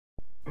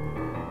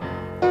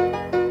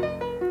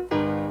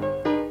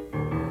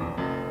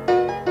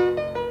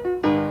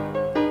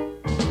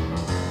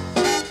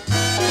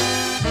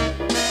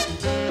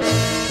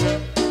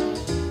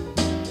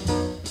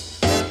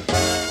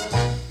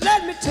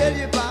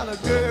a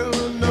girl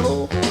who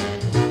know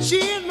she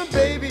is my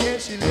baby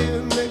and she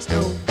lives next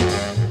door.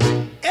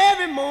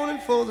 Every morning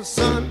before the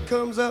sun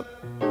comes up,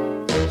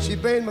 she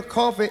brings my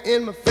coffee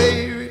in my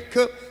favorite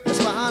cup. That's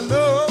why I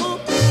know,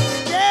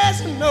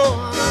 yes I know,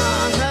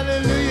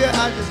 hallelujah,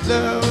 I just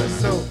love her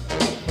so.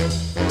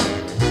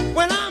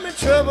 When I'm in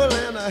trouble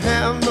and I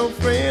have no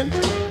friend,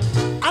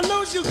 I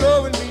know she'll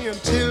go with me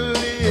until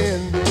the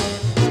end.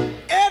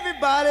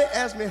 Everybody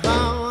asks me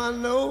how I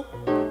know.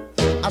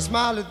 I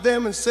smile at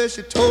them and say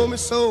she told me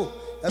so.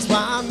 That's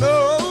why I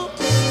know,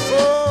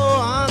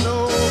 oh I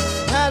know,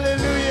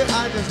 hallelujah,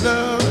 I just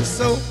love her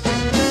so.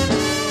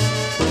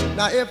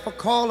 Now if I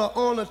call her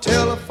on the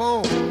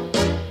telephone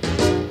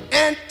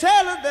and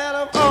tell her that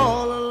I'm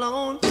all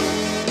alone,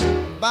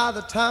 by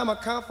the time I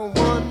count from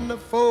 1 to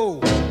 4,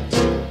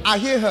 I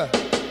hear her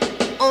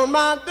on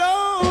my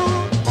door.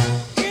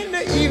 In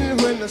the evening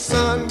when the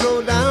sun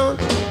goes down,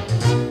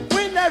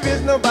 when there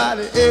is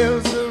nobody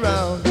else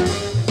around,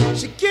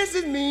 she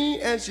kisses me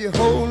and she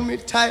holds me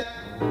tight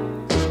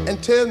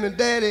and tells me,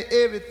 Daddy,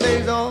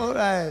 everything's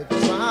alright.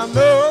 So I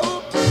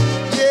know,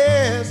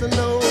 yes I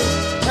know,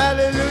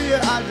 hallelujah,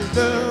 I just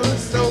love her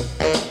so.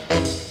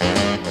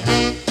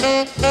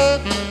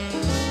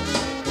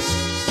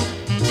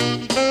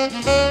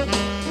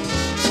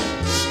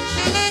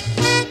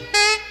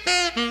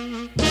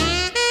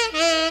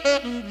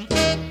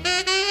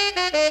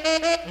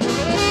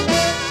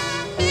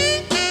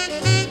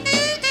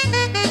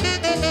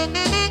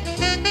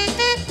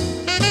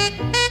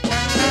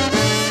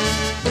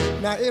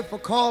 Now if I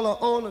call her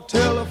on the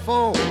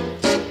telephone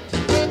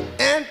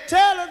and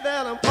tell her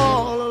that I'm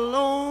all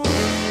alone,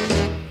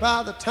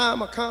 by the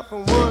time I count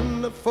from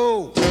 1 to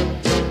 4,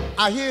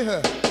 I hear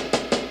her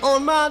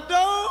on my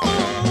door.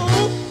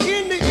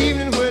 In the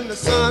evening when the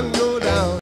sun goes